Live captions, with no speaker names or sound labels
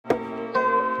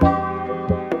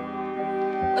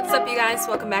What's up, you guys?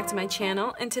 Welcome back to my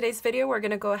channel. In today's video, we're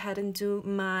gonna go ahead and do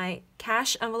my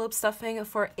cash envelope stuffing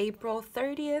for April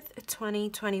 30th,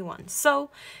 2021.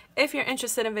 So if you're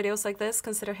interested in videos like this,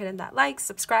 consider hitting that like,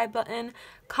 subscribe button,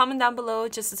 comment down below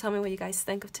just to tell me what you guys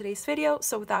think of today's video.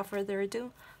 So without further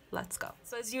ado, let's go.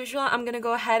 So as usual, I'm gonna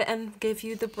go ahead and give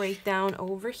you the breakdown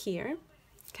over here,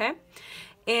 okay?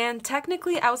 And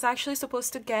technically, I was actually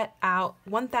supposed to get out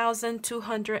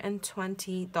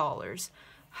 $1,220.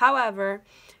 However,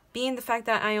 being the fact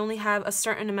that I only have a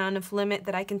certain amount of limit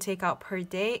that I can take out per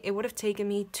day, it would have taken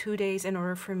me 2 days in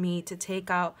order for me to take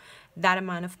out that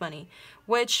amount of money,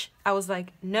 which I was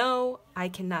like, no, I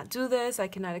cannot do this. I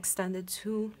cannot extend it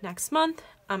to next month.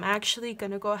 I'm actually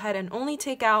going to go ahead and only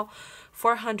take out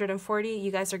 $440.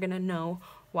 You guys are going to know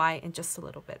why in just a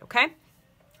little bit, okay?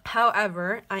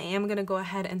 However, I am going to go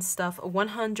ahead and stuff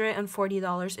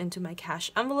 $140 into my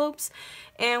cash envelopes,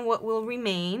 and what will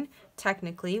remain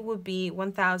technically would be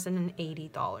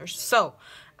 $1,080. So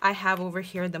I have over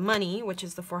here the money, which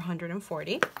is the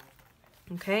 $440.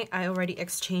 Okay, I already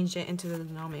exchanged it into the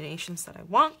denominations that I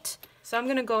want. So I'm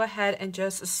going to go ahead and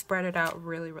just spread it out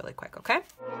really quick, okay?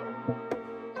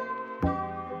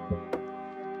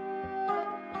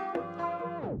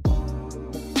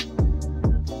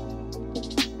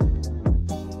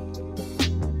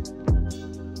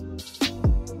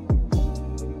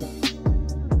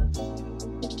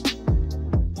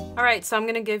 Alright, so I'm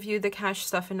going to give you the cash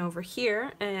stuffing over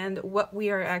here and what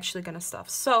we are actually going to stuff.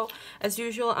 So, as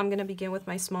usual, I'm going to begin with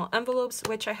my small envelopes,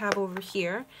 which I have over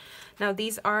here. Now,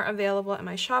 these are available at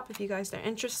my shop. If you guys are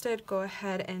interested, go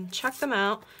ahead and check them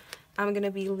out. I'm going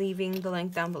to be leaving the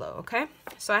link down below, okay?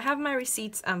 So, I have my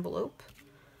receipts envelope,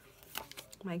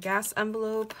 my gas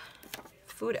envelope,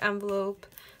 food envelope,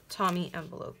 Tommy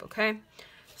envelope, okay?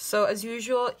 So, as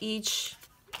usual,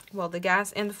 the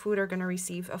gas and the food are going to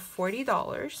receive a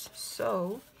 $40.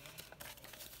 So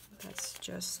that's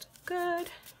just good.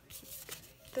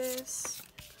 This.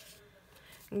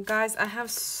 And guys, I have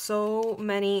so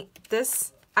many.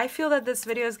 I feel that this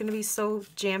video is going to be so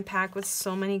jam-packed with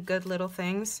so many good little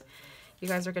things. You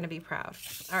guys are going to be proud.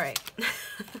 All right.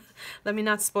 Let me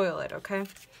not spoil it, okay?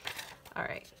 All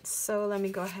right. So let me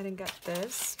go ahead and get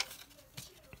this.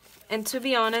 And to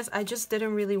be honest, I just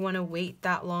didn't really want to wait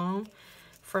that long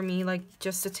for me, like,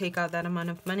 just to take out that amount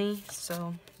of money.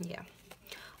 So yeah,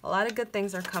 a lot of good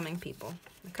things are coming, people,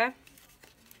 okay?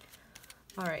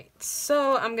 All right,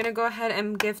 so I'm gonna go ahead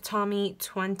and give Tommy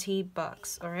 20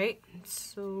 bucks. All right,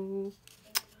 so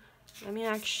let me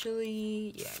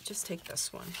actually, yeah, just take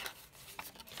this one.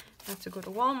 I have to go to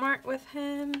Walmart with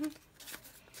him.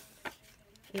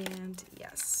 And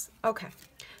yes, okay,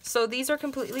 so these are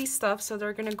completely stuffed, so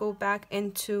they're gonna go back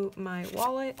into my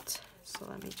wallet. So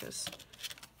let me just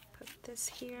this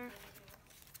here,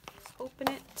 let's open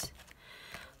it.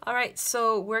 All right,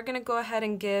 so we're gonna go ahead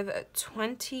and give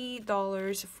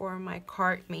 $20 for my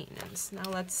cart maintenance. Now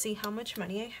let's see how much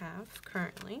money I have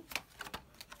currently.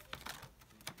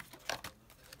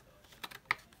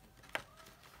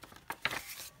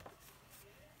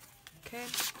 Okay,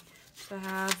 so I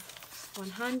have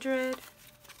 100,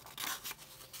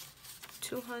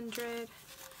 200,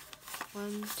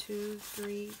 1, 2,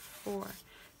 3, 4.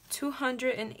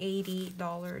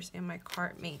 $280 in my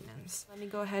cart maintenance. Let me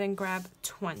go ahead and grab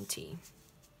 20.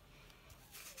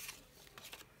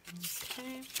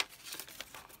 Okay.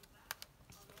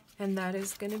 And that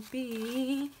is gonna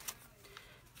be,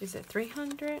 is it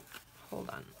 300? Hold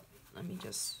on. Let me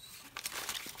just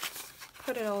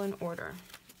put it all in order.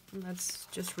 Let's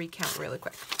just recount really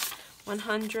quick.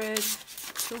 100,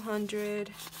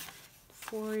 200,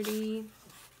 40,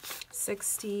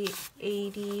 60,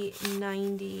 80,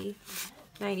 90,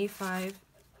 95,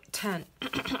 10.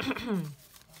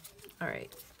 All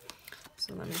right,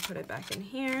 so let me put it back in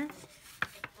here.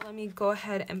 Let me go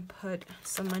ahead and put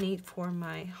some money for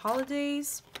my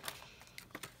holidays.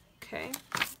 Okay,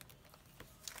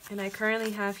 and I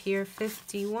currently have here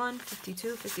 51,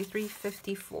 52, 53,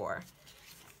 54.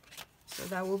 So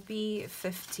that will be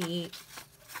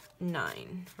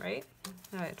 59, right?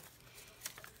 All right.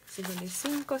 55,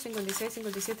 56,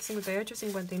 57,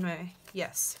 58, 59.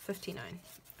 Yes, 59.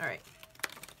 All right.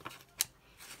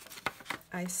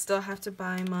 I still have to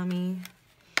buy mommy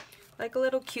like a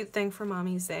little cute thing for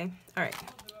mommy's day. All right.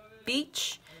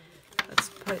 Beach. Let's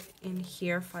put in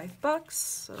here $5.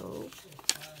 So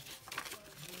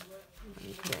let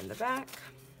me put it in the back.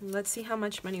 Let's see how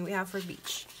much money we have for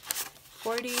beach.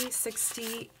 40,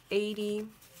 60, 80,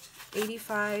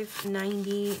 85,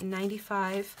 90,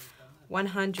 95,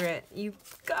 100. You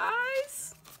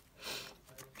guys,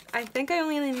 I think I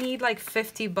only need like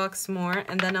 $50 more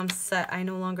and then I'm set. I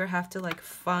no longer have to like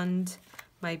fund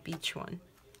my beach one.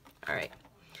 All right,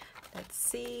 let's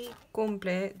see.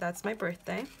 Cumple, that's my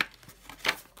birthday.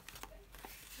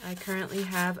 I currently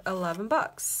have 11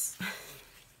 bucks.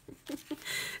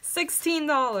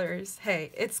 $16.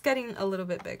 Hey, it's getting a little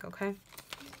bit big, okay?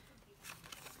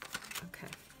 Okay.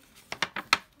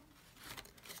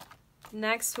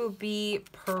 Next will be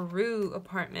Peru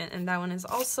apartment, and that one is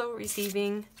also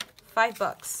receiving 5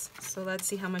 bucks. So let's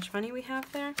see how much money we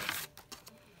have there.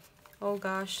 Oh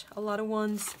gosh, a lot of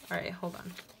ones. All right, hold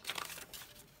on.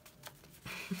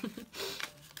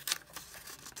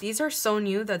 These are so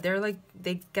new that they're like,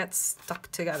 they get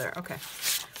stuck together. Okay.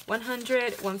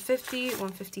 100, 150,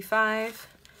 155,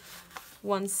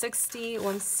 160,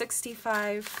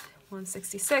 165,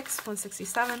 166,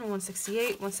 167,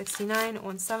 168, 169,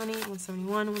 170,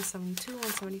 171, 172,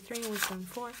 173,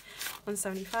 174,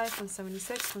 175,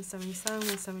 176, 177,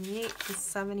 178,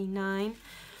 179,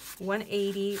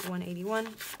 180, 181,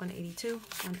 182,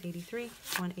 183,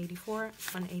 184,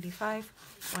 185,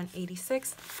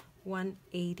 186,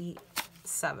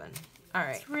 187. All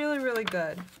right, it's really, really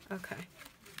good. Okay.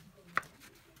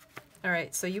 All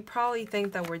right, so you probably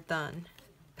think that we're done.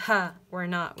 Ha, we're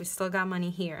not. We still got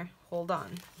money here. Hold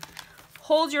on.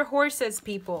 Hold your horses,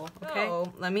 people. Okay,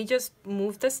 so let me just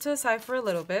move this to the side for a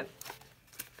little bit.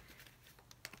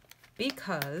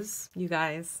 Because, you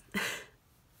guys,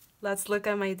 let's look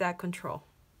at my debt control.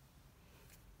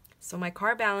 So my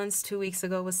car balance 2 weeks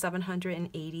ago was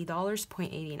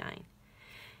 $780.89.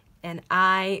 And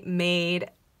I made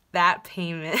that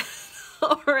payment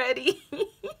already.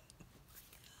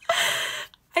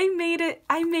 I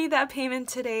made that payment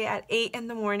today at 8 in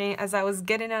the morning as I was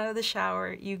getting out of the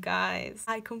shower, you guys.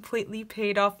 I completely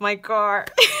paid off my car.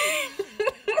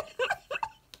 Oh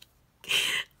my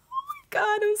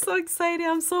God, I'm so excited.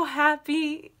 I'm so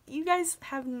happy. You guys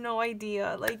have no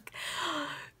idea. Like,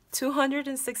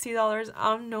 $260,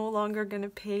 I'm no longer gonna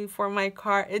pay for my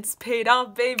car. It's paid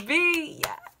off, baby.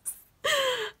 Yes.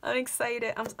 I'm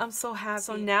excited. I'm so happy.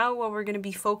 So now what we're gonna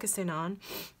be focusing on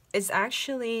is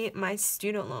actually my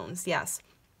student loans. Yes.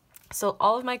 So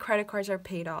all of my credit cards are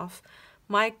paid off.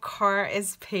 My car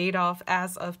is paid off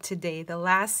as of today, the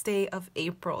last day of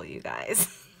April, you guys.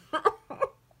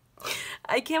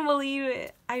 I can't believe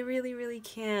it. I really, really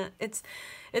can't. It's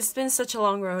been such a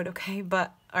long road, okay?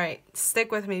 But all right, stick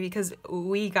with me because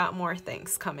we got more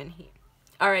things coming here.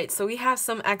 All right, so we have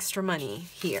some extra money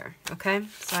here, okay?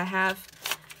 So I have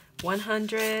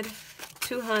 $100,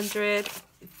 $200,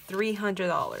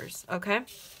 $300, okay?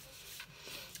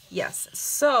 Yes,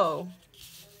 so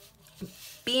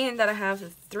being that I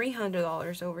have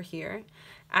 $300 over here,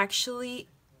 actually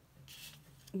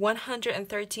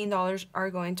 $113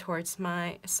 are going towards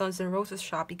my Sons and Roses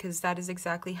shop because that is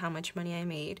exactly how much money I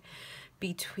made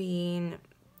between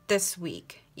this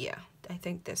week. Yeah, I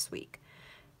think this week.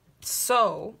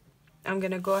 So I'm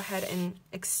gonna go ahead and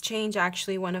exchange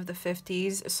actually one of the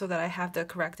 50s so that I have the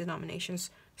correct denominations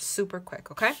super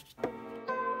quick, okay?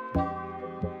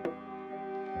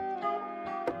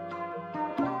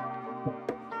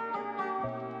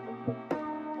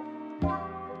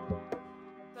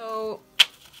 So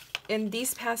in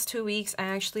these past 2 weeks, I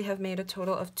actually have made a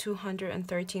total of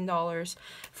 $213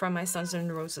 from my Sons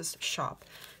and Roses shop.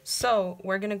 So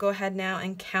we're gonna go ahead now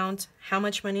and count how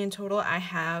much money in total I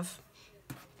have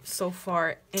so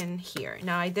far in here.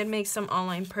 Now I did make some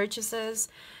online purchases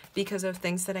because of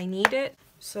things that I needed.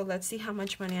 So let's see how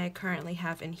much money I currently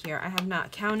have in here. I have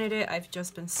not counted it. I've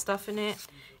just been stuffing it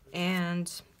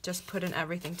and just putting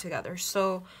everything together.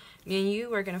 So me and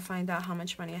you are gonna find out how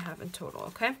much money I have in total,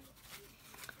 okay?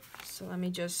 So let me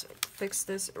just fix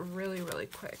this really, really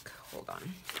quick. Hold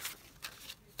on.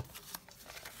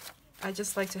 I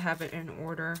just like to have it in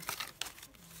order.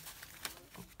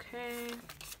 Okay,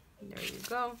 there you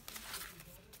go.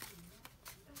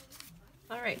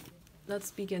 All right, let's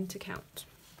begin to count.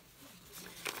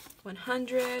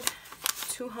 100,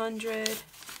 200,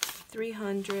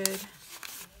 300,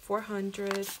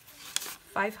 400,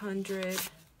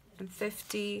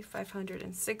 550,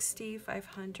 560,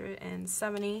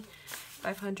 570,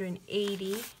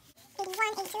 580,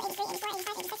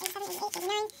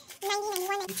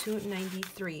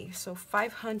 293. So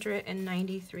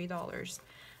 $593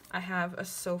 I have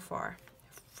so far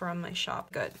from my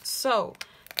shop. Good. So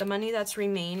the money that's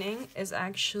remaining is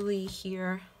actually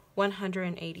here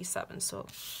 187. So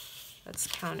let's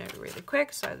count it really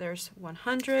quick. So there's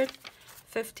 100,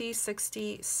 50,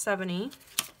 60, 70,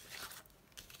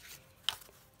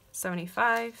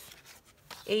 75,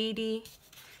 80,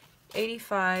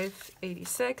 85,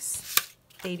 86,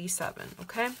 87,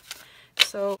 okay?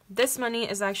 So this money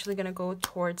is actually going to go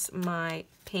towards my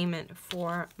payment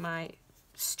for my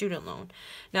student loan.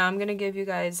 Now I'm going to give you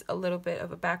guys a little bit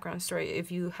of a background story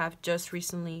if you have just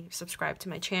recently subscribed to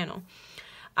my channel.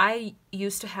 I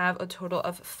used to have a total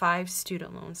of 5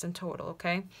 student loans in total,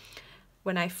 okay?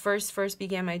 When I first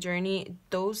began my journey,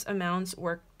 those amounts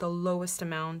were the lowest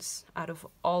amounts out of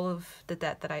all of the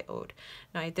debt that I owed.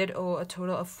 Now, I did owe a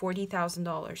total of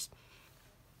 $40,000.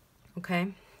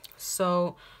 Okay?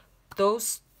 So,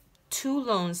 those 2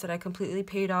 loans that I completely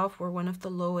paid off were one of the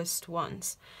lowest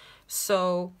ones.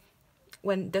 So,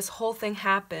 when this whole thing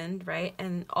happened, right,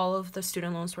 and all of the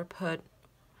student loans were put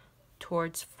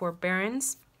towards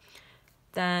forbearance,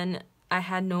 then I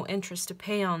had no interest to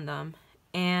pay on them.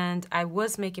 And I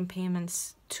was making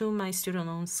payments to my student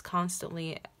loans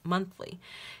constantly, monthly.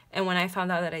 And when I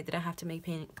found out that I didn't have to make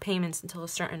payments until a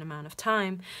certain amount of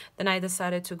time, then I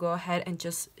decided to go ahead and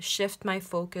just shift my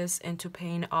focus into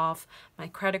paying off my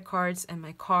credit cards and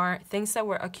my car, things that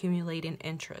were accumulating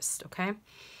interest, okay?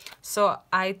 So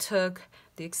I took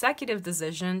the executive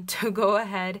decision to go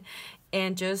ahead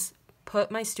and just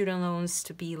put my student loans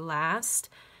to be last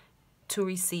to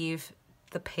receive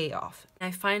the payoff.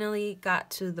 I finally got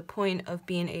to the point of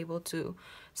being able to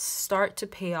start to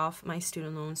pay off my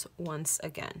student loans once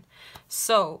again.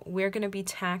 So we're going to be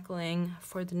tackling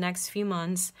for the next few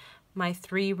months my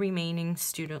 3 remaining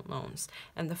student loans.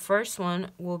 And the first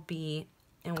one will be,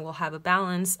 and we'll have a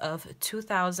balance of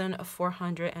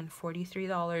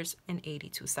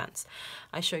 $2,443.82.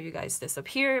 I show you guys this up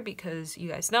here because you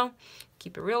guys know,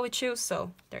 keep it real with you.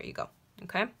 So there you go.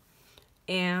 Okay.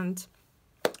 And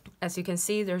as you can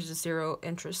see, there's a 0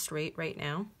 interest rate right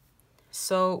now.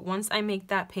 So once I make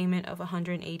that payment of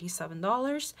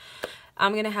 $187,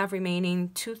 I'm going to have remaining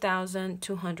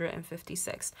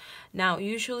 $2,256. Now,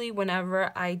 usually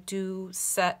whenever I do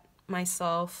set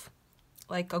myself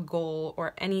like a goal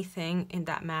or anything in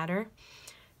that matter,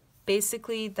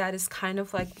 basically that is kind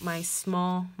of like my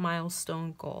small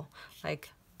milestone goal.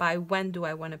 Like, by when do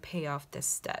I want to pay off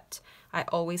this debt? I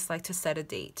always like to set a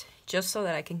date just so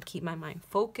that I can keep my mind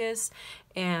focused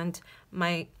and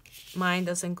my mind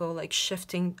doesn't go like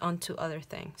shifting onto other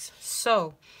things.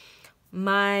 So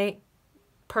my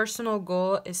personal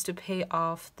goal is to pay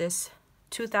off this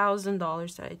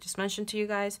 $2,000 that I just mentioned to you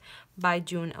guys by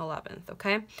June 11th,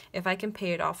 okay? If I can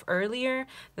pay it off earlier,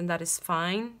 then that is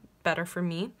fine, better for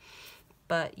me.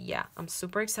 But yeah, I'm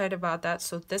super excited about that.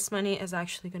 So this money is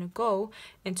actually going to go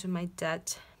into my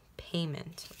debt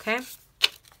payment, okay?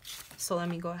 So let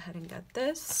me go ahead and get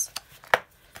this.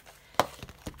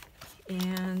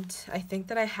 And I think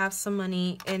that I have some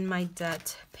money in my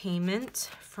debt payment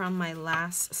from my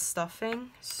last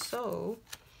stuffing. So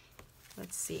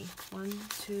let's see. 1,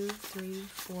 2, 3,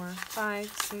 4,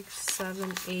 5, 6,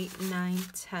 7, 8, 9,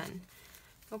 10.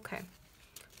 Okay.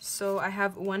 So I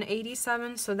have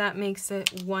 $187, so that makes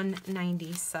it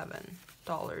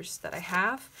 $197 that I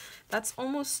have. That's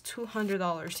almost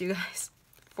 $200, you guys,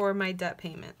 for my debt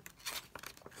payment.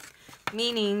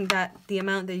 Meaning that the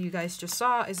amount that you guys just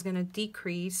saw is going to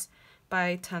decrease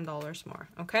by $10 more,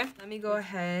 okay? Let me go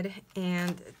ahead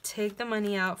and take the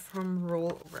money out from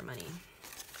rollover money.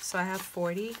 So I have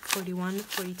 40, 41,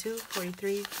 42,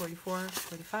 43, 44,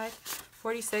 45,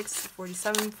 46,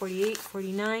 47, 48,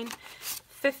 49,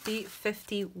 50,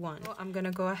 51. So I'm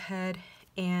gonna go ahead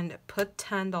and put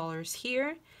 $10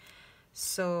 here.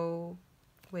 So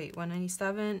wait,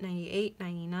 197, 98,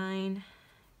 99,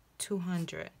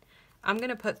 200. I'm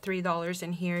gonna put $3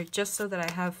 in here just so that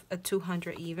I have a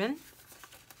 200 even.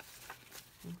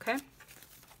 Okay.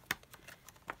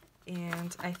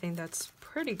 And I think that's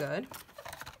pretty good.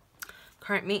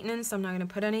 Current maintenance, I'm not gonna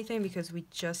put anything because we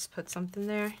just put something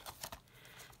there.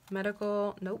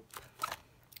 Medical, nope.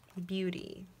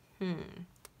 Beauty,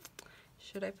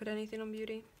 should I put anything on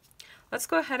beauty? Let's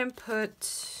go ahead and put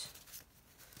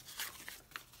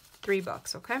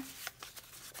 $3, okay?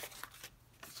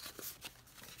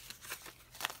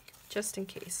 Just in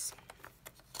case.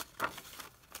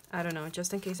 I don't know,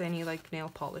 just in case I need like nail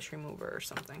polish remover or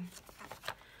something.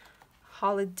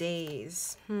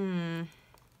 Holidays, do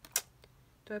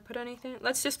I put anything?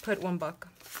 Let's just put $1.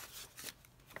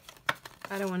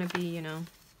 I don't want to be, you know,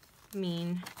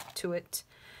 mean to it.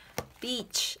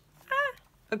 Beach.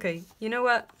 Okay, you know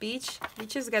what? Beach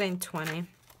is getting 20.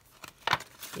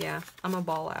 Yeah, I'm a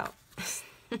ball out.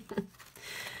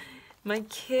 My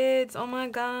kids, oh my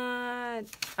god.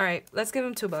 All right, let's give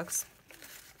them $2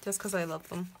 just because I love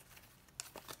them.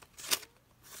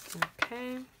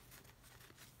 Okay,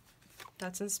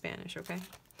 that's in Spanish. Okay,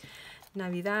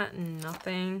 Navidad,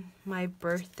 nothing. My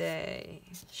birthday,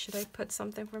 should I put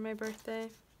something for my birthday?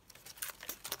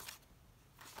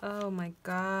 Oh my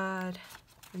god.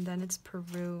 And then it's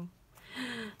Peru.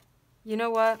 You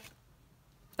know what?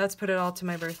 let's put it all to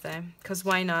my birthday, because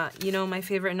why not? You know, my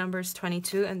favorite number is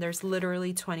 22, and there's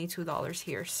literally $22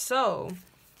 here. So,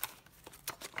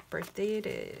 birthday it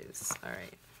is. All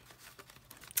right.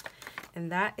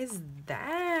 And that is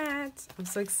that. I'm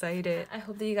so excited. I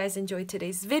hope that you guys enjoyed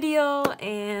today's video,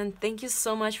 and thank you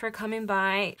so much for coming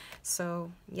by.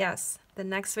 So yes, the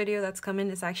next video that's coming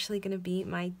is actually gonna be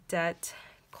my debt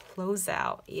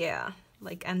closeout. Yeah,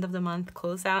 like end of the month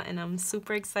closeout, and I'm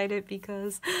super excited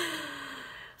because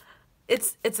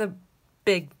it's a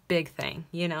big thing,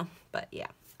 you know. But yeah.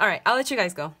 All right, I'll let you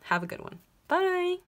guys go. Have a good one. Bye.